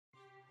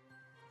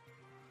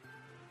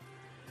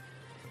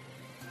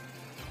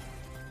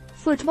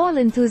Football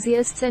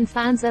enthusiasts and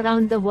fans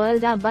around the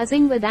world are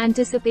buzzing with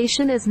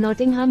anticipation as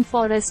Nottingham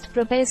Forest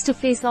prepares to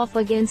face off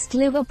against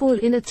Liverpool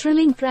in a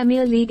thrilling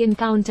Premier League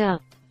encounter.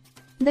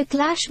 The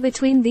clash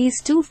between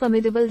these two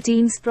formidable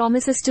teams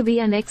promises to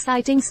be an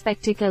exciting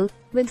spectacle,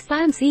 with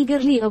fans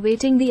eagerly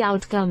awaiting the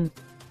outcome.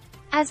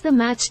 As the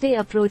matchday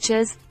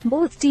approaches,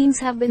 both teams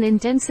have been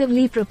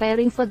intensively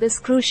preparing for this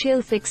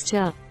crucial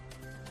fixture.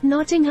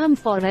 Nottingham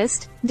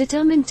Forest,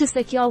 determined to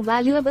secure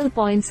valuable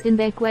points in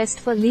their quest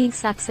for league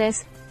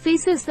success,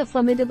 faces the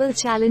formidable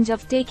challenge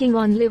of taking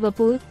on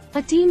Liverpool,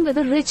 a team with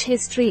a rich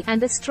history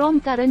and a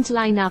strong current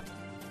lineup.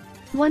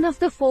 One of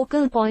the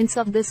focal points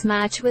of this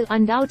match will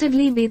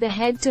undoubtedly be the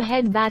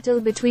head-to-head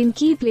battle between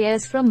key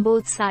players from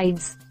both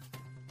sides.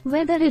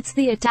 Whether it's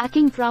the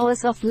attacking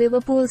prowess of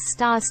Liverpool's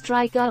star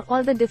striker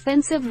or the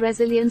defensive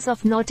resilience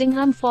of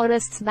Nottingham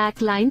Forest's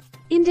backline,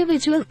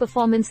 individual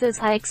performances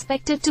are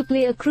expected to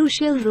play a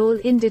crucial role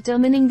in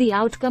determining the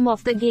outcome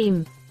of the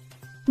game.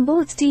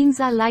 Both teams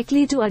are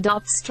likely to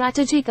adopt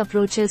strategic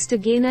approaches to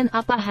gain an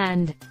upper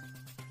hand.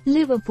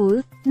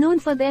 Liverpool, known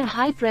for their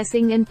high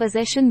pressing and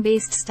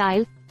possession-based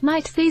style,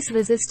 might face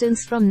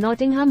resistance from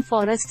Nottingham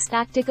Forest's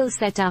tactical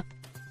setup.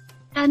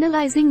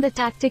 Analyzing the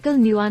tactical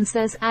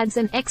nuances adds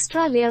an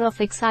extra layer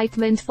of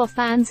excitement for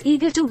fans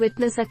eager to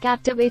witness a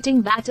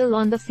captivating battle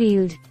on the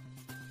field.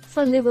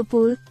 For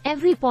Liverpool,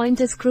 every point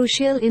is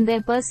crucial in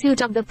their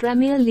pursuit of the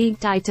Premier League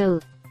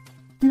title.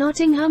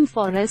 Nottingham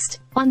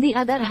Forest, on the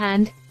other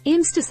hand,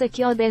 aims to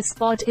secure their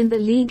spot in the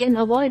league and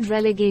avoid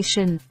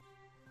relegation.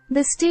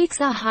 The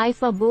stakes are high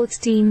for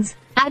both teams,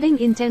 adding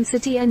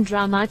intensity and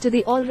drama to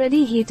the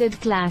already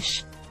heated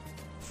clash.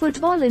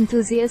 Football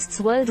enthusiasts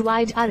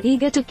worldwide are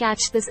eager to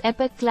catch this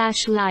epic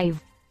clash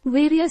live.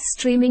 Various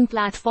streaming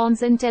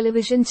platforms and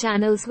television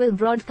channels will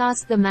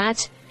broadcast the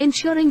match,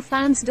 ensuring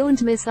fans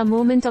don't miss a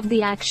moment of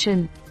the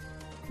action.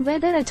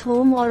 Whether at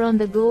home or on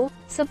the go,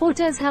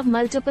 supporters have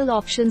multiple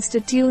options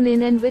to tune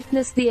in and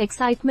witness the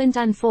excitement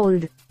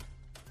unfold.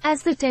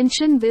 As the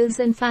tension builds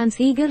and fans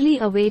eagerly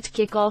await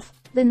kickoff,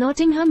 the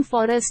Nottingham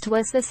Forest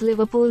vs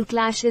Liverpool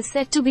clash is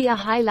set to be a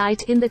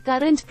highlight in the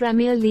current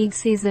Premier League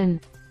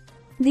season.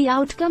 The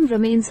outcome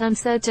remains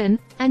uncertain,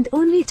 and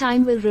only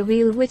time will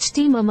reveal which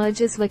team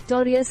emerges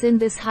victorious in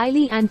this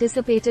highly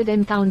anticipated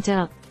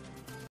encounter.